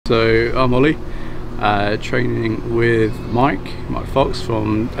So I'm Ollie, training with Mike Fox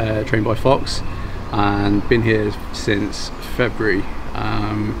from Trained by Fox, and been here since February.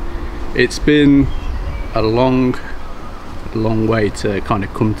 It's been a long way to kind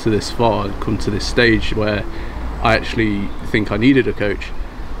of come to this far, come to this stage where I actually think I needed a coach,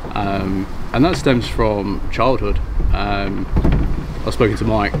 and that stems from childhood. I've spoken to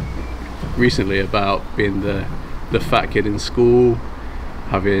Mike recently about being the fat kid in school,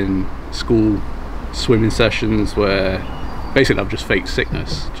 having school swimming sessions where basically I've just faked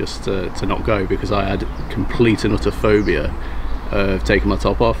sickness just to not go because I had complete and utter phobia of taking my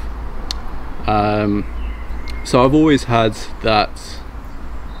top off. So I've always had that,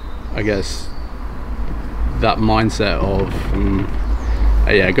 I guess, that mindset of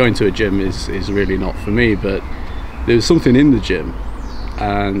yeah, going to a gym is really not for me. But there's something in the gym,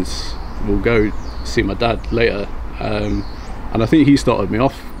 and we'll go see my dad later, and I think he started me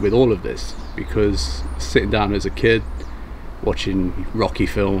off with all of this because sitting down as a kid watching Rocky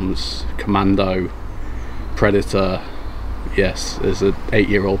films, Commando, Predator. Yes, as an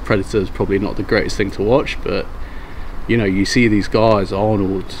 8-year-old, Predator is probably not the greatest thing to watch, but you know, you see these guys,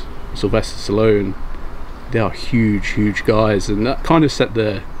 Arnold, Sylvester Stallone, they are huge guys, and that kind of set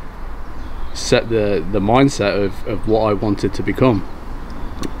the mindset of what I wanted to become.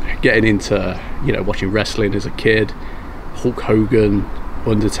 Getting into, you know, watching wrestling as a kid, Hulk Hogan,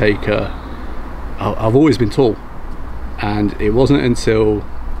 Undertaker. I've always been tall, and it wasn't until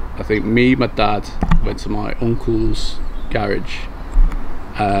I think my dad went to my uncle's garage,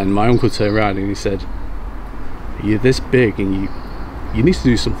 and my uncle turned around and he said, "You're this big and you need to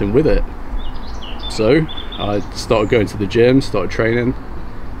do something with it." So I started going to the gym, started training,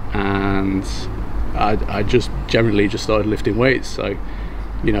 and I just generally just started lifting weights. So,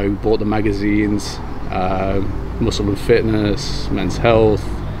 you know, bought the magazines, Muscle and Fitness, Men's Health,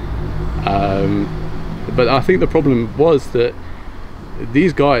 but I think the problem was that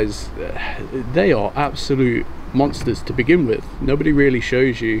these guys, they are absolute monsters to begin with. Nobody really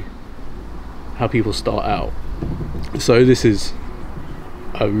shows you how people start out. So this is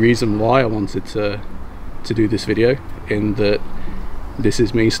a reason why I wanted to do this video, in that this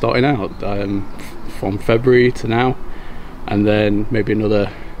is me starting out from February to now, and then maybe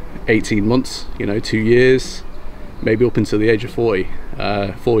another 18 months, you know, 2 years, maybe up until the age of 40,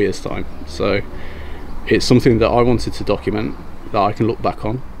 4 years time. So it's something that I wanted to document, that I can look back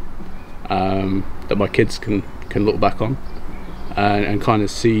on, that my kids can look back on, and kind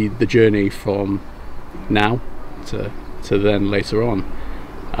of see the journey from now to then later on.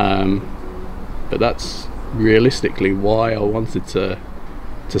 But that's realistically why I wanted to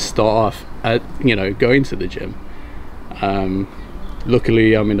start off at, you know, going to the gym.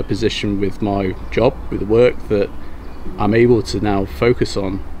 Luckily I'm in a position with my job, with the work, that I'm able to now focus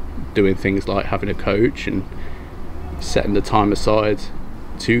on doing things like having a coach and setting the time aside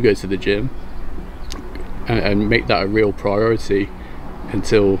to go to the gym, and make that a real priority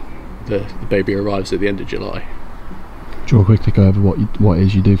until the baby arrives at the end of July. Do you want to quickly go over what it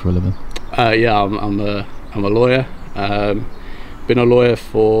is you do for a living? Yeah, I'm a lawyer. Been a lawyer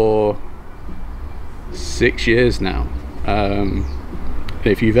for 6 years now.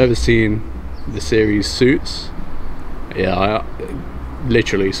 If you've ever seen the series Suits, yeah,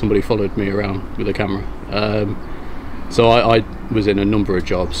 literally somebody followed me around with a camera. So I was in a number of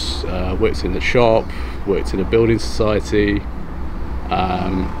jobs. Worked in the shop, worked in a building society.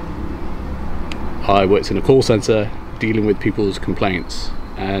 I worked in a call centre dealing with people's complaints,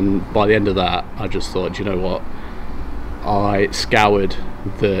 and by the end of that I just thought, you know what, I scoured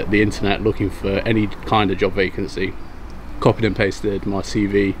the internet looking for any kind of job vacancy, copied and pasted my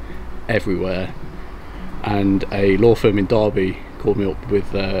CV everywhere, and a law firm in Derby called me up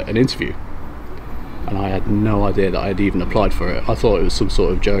with an interview, and I had no idea that I had even applied for it. I thought it was some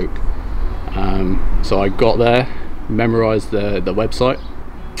sort of joke. So I got there, memorised the website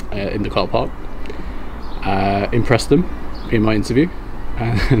in the car park, impressed them in my interview,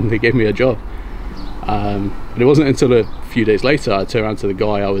 and they gave me a job. And it wasn't until a few days later I turned around to the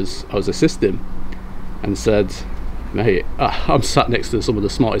guy I was assisting and said, "Mate, I'm sat next to some of the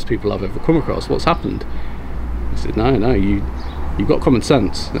smartest people I've ever come across. What's happened?" He said, no, you've got common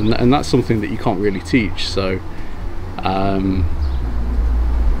sense, and that's something that you can't really teach. So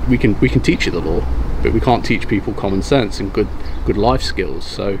we can teach you the law, but we can't teach people common sense and good life skills.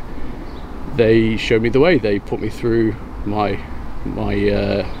 So they showed me the way. They put me through my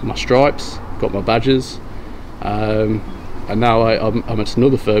stripes, got my badges, and now I'm at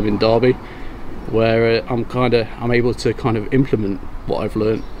another firm in Derby where I'm able to kind of implement what I've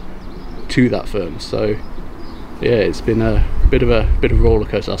learned to that firm. So yeah, it's been a bit of a roller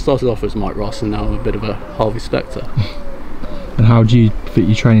coaster. I started off as Mike Ross, and now I'm a bit of a Harvey Specter. And how do you fit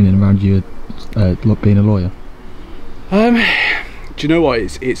your training in around you being a lawyer? Do you know what?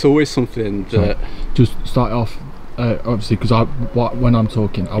 It's always something that. Just start off. Obviously, because when I'm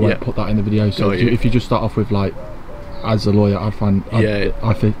talking, I won't put that in the video. So if you just start off with like, as a lawyer, I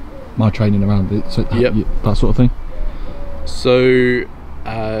fit my training around it. So that sort of thing. So,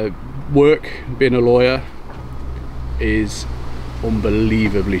 work, being a lawyer, is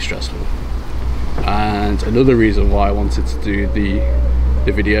unbelievably stressful. And another reason why I wanted to do the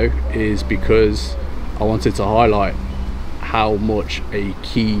video is because I wanted to highlight how much a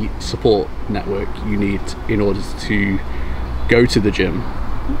key support network you need in order to go to the gym,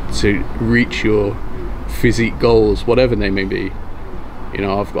 to reach your physique goals, whatever they may be. You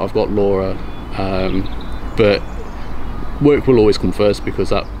know, I've got Laura, but work will always come first because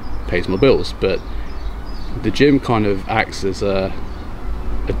that pays my bills. But the gym kind of acts as a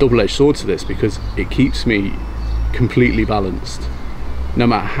double-edged sword to this, because it keeps me completely balanced. No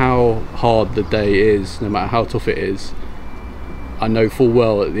matter how hard the day is, no matter how tough it is, I know full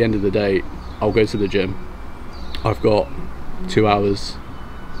well at the end of the day I'll go to the gym. I've got 2 hours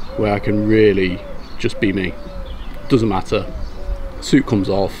where I can really just be me. Doesn't matter. Suit comes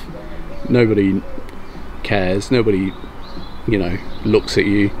off, nobody cares, nobody, you know, looks at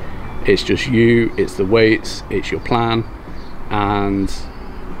you. It's just you, it's the weights, it's your plan, and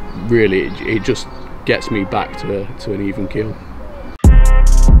really it just gets me back to an even keel.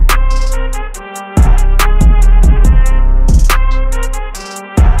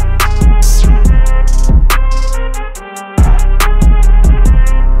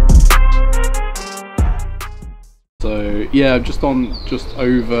 So yeah, I'm just on just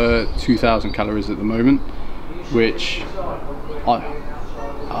over 2,000 calories at the moment, which I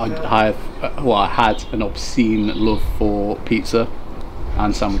had an obscene love for pizza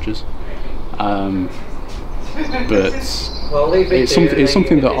and sandwiches, but it's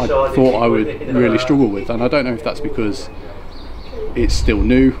something that I thought I would really struggle with, and I don't know if that's because it's still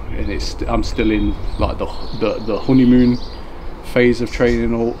new and I'm still in like the honeymoon phase of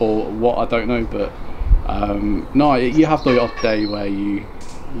training or what, I don't know. But no, you have the odd day where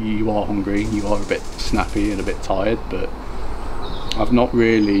you are hungry, you are a bit snappy and a bit tired, but I've not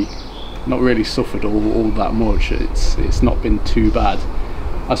really suffered all that much. It's not been too bad.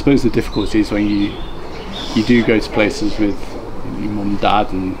 I suppose the difficulty is when you do go to places with your mum,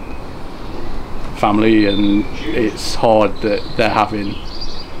 dad and family, and it's hard that they're having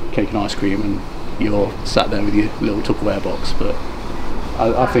cake and ice cream and you're sat there with your little Tupperware box. But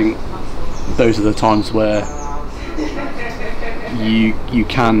I think those are the times where you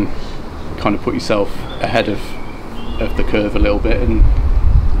can kind of put yourself ahead of the curve a little bit and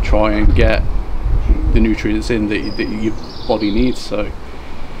try and get the nutrients in that your body needs. So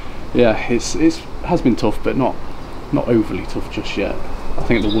yeah, it has been tough, but not overly tough just yet. I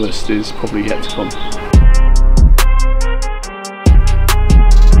think the worst is probably yet to come.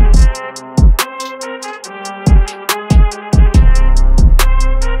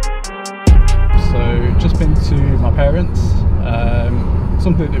 So just been to my parents.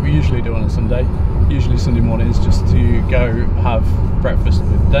 Something that we usually do on a Sunday, usually Sunday mornings, just to go have breakfast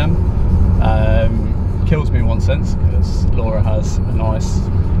with them. Kills me in one sense because Laura has a nice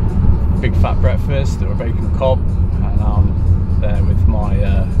big fat breakfast or a bacon cob, and I'm there with my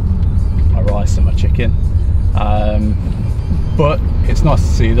rice and my chicken. But it's nice to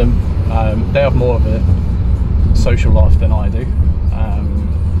see them. They have more of a social life than I do,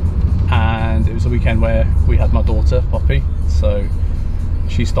 and it was a weekend where we had my daughter Poppy, so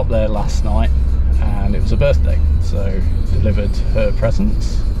she stopped there last night, and it was her birthday, so delivered her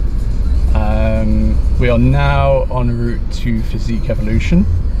presents. We are now en route to Physique Evolution,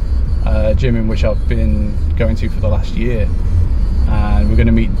 a gym in which I've been going to for the last year, and we're going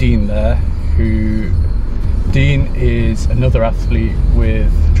to meet Dean there. Dean is another athlete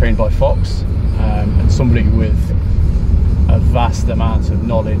trained by Fox, and somebody with a vast amount of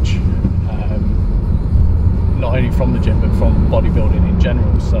knowledge, not only from the gym but from bodybuilding in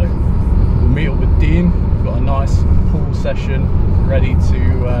general. So we'll meet up with Dean. We've got a nice pool session ready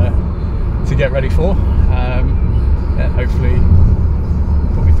to get ready for. Yeah, hopefully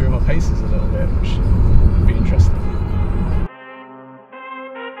put me through my paces a little bit, which will be interesting.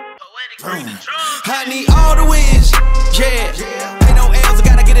 I need all the wins, yeah. Ain't no L's, I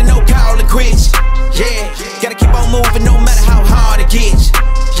gotta get a no call and quits, yeah. Gotta keep on moving no matter how hard it gets,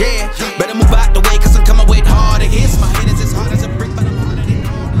 yeah. Better move out the way, cause I'm coming with hard hits. My head is as hard as a brick, but I'm harder than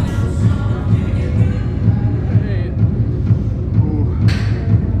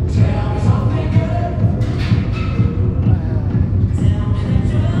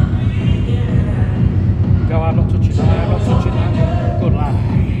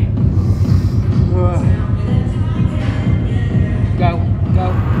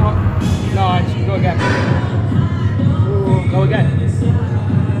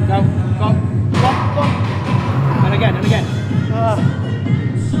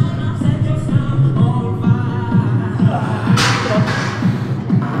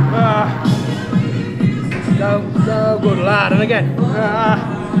again.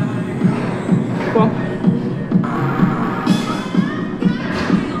 Come on.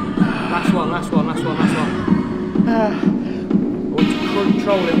 Last one. I want to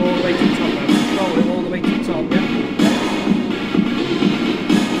control it all the way to the top, man. Control it all the way to the top, yeah?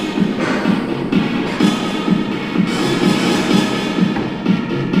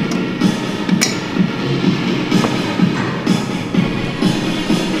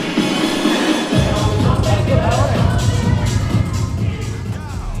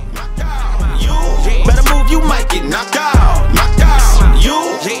 You might get knocked out, You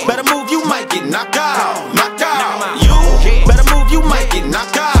better move, you might get knocked out, You better move, you might get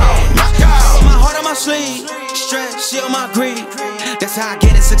knocked out, My heart on my sleeve, stress, shit on my greed. That's how I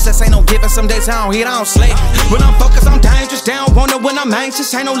get it, success ain't no given. Some days I don't eat, I don't sleep. When I'm focused, I'm dangerous, down wonder when I'm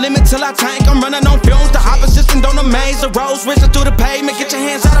anxious. Ain't no limit till I tank, I'm running on fumes. The opposition don't amaze, the roads racing through the pavement. Get your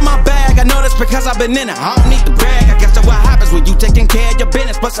hands out of my bag, I know that's because I've been in it. I don't need to brag, I guess that's what happens when you taking care of your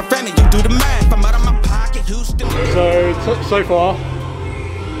business. But some family, you do the math, I'm out of my pocket, Houston. So far,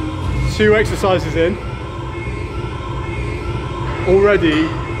 2 exercises in. Already,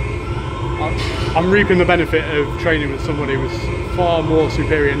 I'm reaping the benefit of training with somebody with far more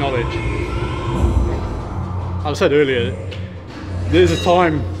superior knowledge. I said earlier, there's a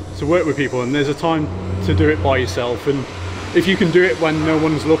time to work with people and there's a time to do it by yourself, and if you can do it when no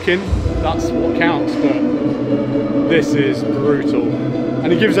one's looking, that's what counts. But this is brutal,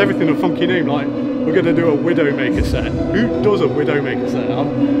 and it gives everything a funky name, like we're going to do a Widowmaker set. Who does a Widowmaker set? I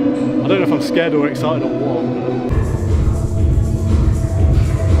don't know if I'm scared or excited or what.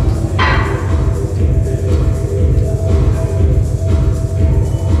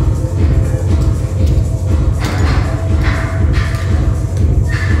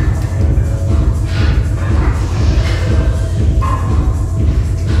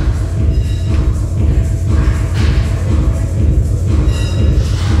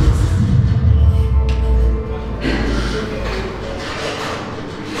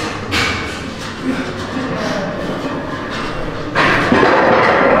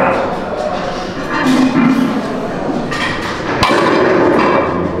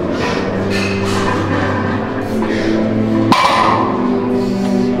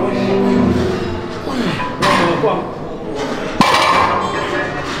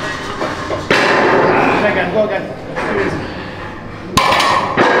 Go again.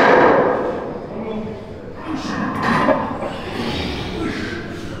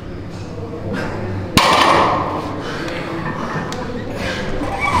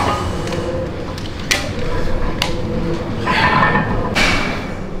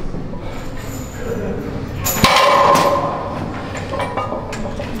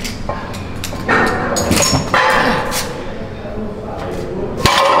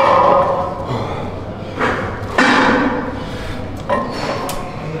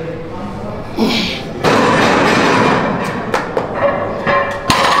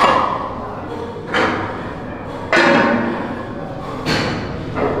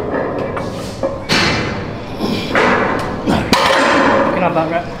 Have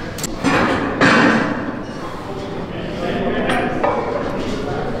that rep.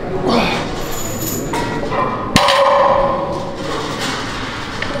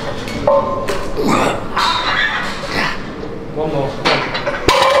 One more.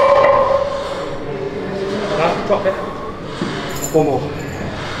 Drop it. One more.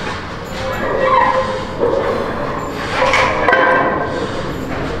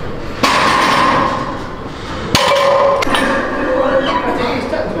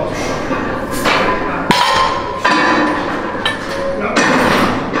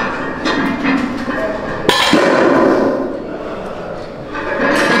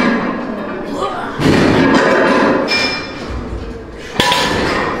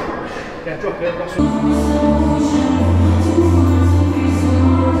 Yeah, drop it. That's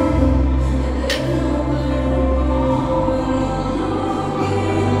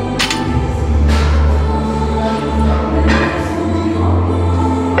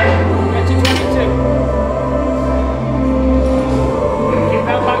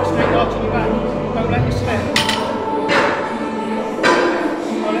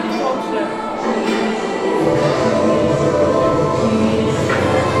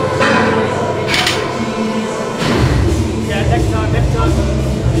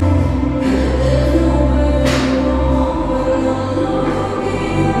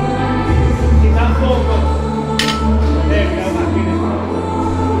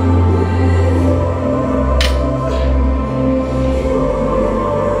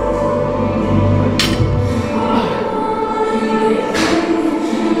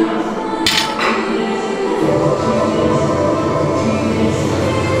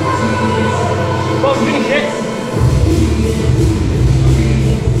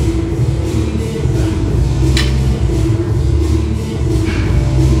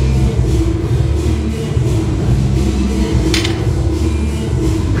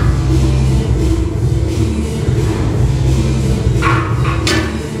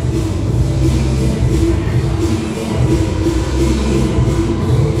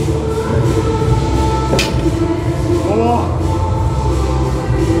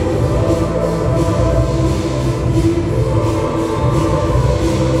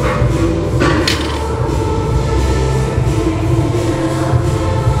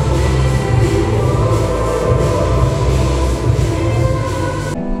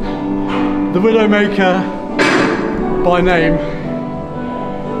The Widowmaker by name,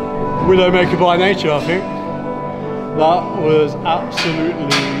 Widowmaker by nature, I think. That was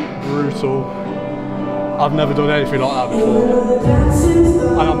absolutely brutal. I've never done anything like that before.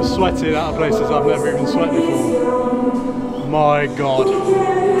 And I'm sweating out of places I've never even sweated before. My God.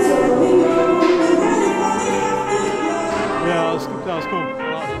 Yeah, that was cool.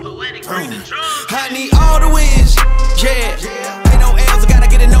 I need all the wins, yeah. Ain't no L's, I gotta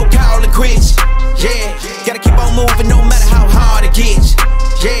get a no call and quits, yeah. Gotta keep on moving no matter how hard it gets,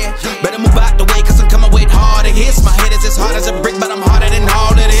 yeah. Better move out the way cause I'm coming with harder hits. My head is as hard as a brick but I'm harder than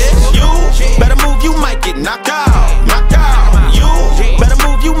all it is. You better move, you might get knocked out, knocked out. You better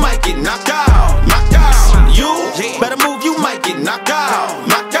move, you might get knocked out, knocked out. You better move, you might get knocked out,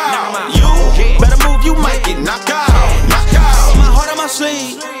 knocked out. You better move, you might get knocked out, knocked out. My heart on my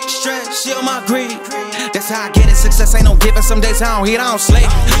sleeve, stress, shield my greed. That's how I get it, success ain't no giving. Some days I don't eat, I don't sleep.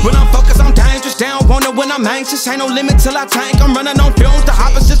 When I'm focused, I'm dangerous. They don't want it when I'm anxious. Ain't no limit till I tank. I'm running on fumes. The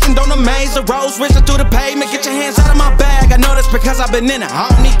opposition don't amaze. The roads racing through the pavement. Get your hands out of my bag. I know that's because I've been in it. I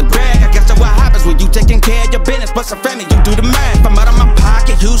don't need to brag. I guess that's what happens when you taking care of your business. But some family, you do the math. I'm out of my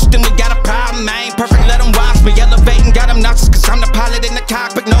pocket. Houston, we got a problem. I ain't perfect, let them watch me. Elevating, got them nauseous. Cause I'm the pilot in the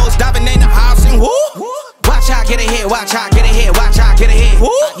cockpit. Nose diving in the house and whoo. Watch out, get ahead. Watch out, get ahead. Watch out, get ahead.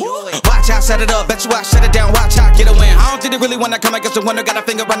 Woo. Watch out, set it up. Bet you I shut it down. Watch out, get a win. I don't think they really wanna come against the winner. Got a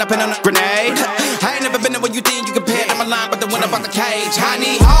finger run up in on a grenade. I ain't never been there when you think you compare. I'm aligned with the winner about the cage. I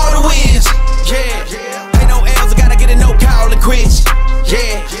need all the wins, yeah. Ain't no L's, I gotta get a no call and quits,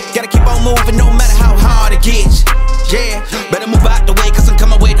 yeah. Gotta keep on moving no matter how hard it gets, yeah. Better move out the way cause I'm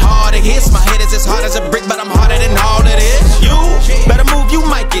coming with harder hits. My head is as hard as a brick but I'm harder than all it is. You better move, you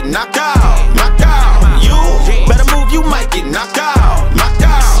might get knocked out, knocked out. You better move, you might get knocked out, knocked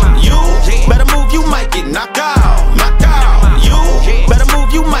out. You better move, you might get knocked out, knocked out. You better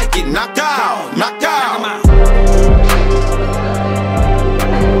move, you might get knocked out, knocked out.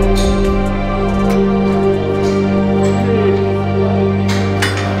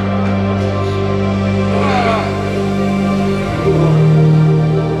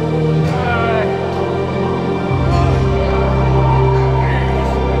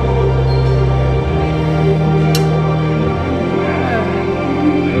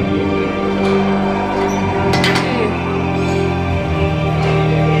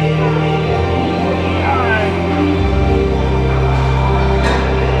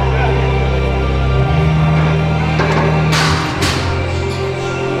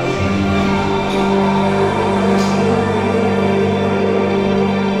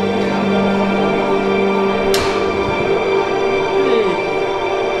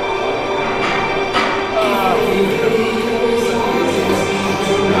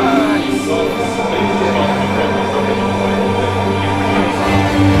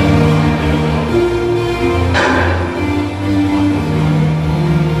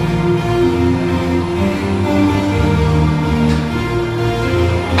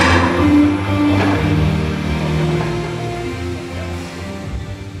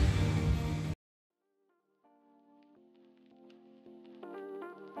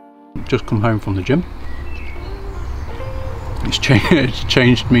 Just come home from the gym. It's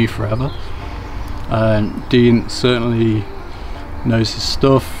changed me forever. Dean certainly knows his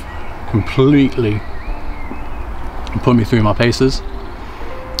stuff completely and put me through my paces.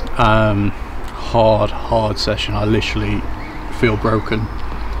 Hard session. I literally feel broken,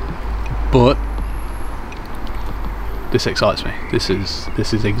 but this excites me. This is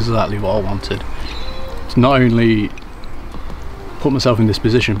exactly what I wanted. It's not only put myself in this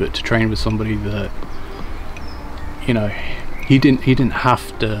position, but to train with somebody that, you know, he didn't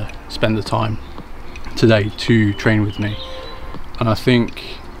have to spend the time today to train with me. And I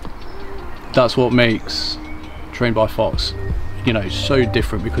think that's what makes Train by Fox, you know, so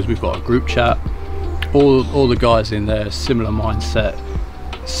different, because we've got a group chat, all the guys in there, similar mindset,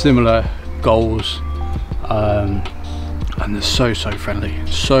 similar goals, and they're so friendly,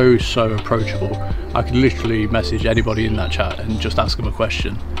 so approachable. I could literally message anybody in that chat and just ask them a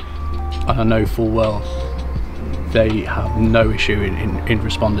question, and I know full well they have no issue in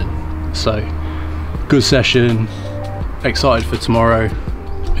responding. So good session, excited for tomorrow.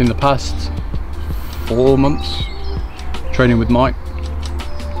 In the past 4 months training with Mike,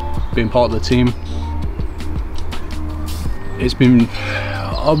 being part of the team, it's been,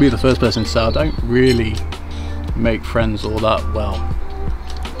 I'll be the first person to say I don't really make friends all that well,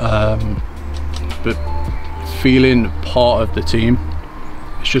 but feeling part of the team,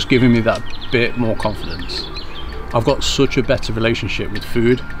 it's just giving me that bit more confidence. I've got such a better relationship with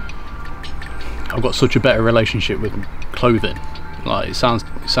food, I've got such a better relationship with clothing Like, it sounds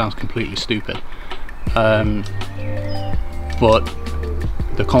completely stupid, but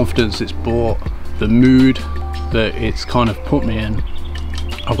the confidence it's brought, the mood that it's kind of put me in,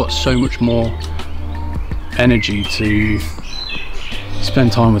 I've got so much more energy to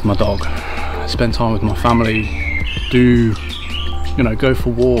spend time with my dog, spend time with my family, do, you know, go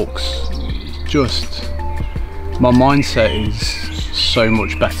for walks. Just, my mindset is so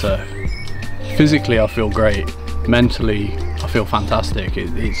much better. Physically I feel great, mentally I feel fantastic.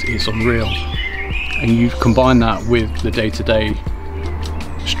 It's unreal. And you combine that with the day-to-day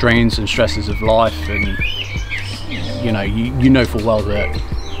strains and stresses of life, and you know full well that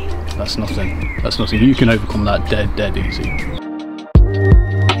that's nothing. You can overcome that dead easy.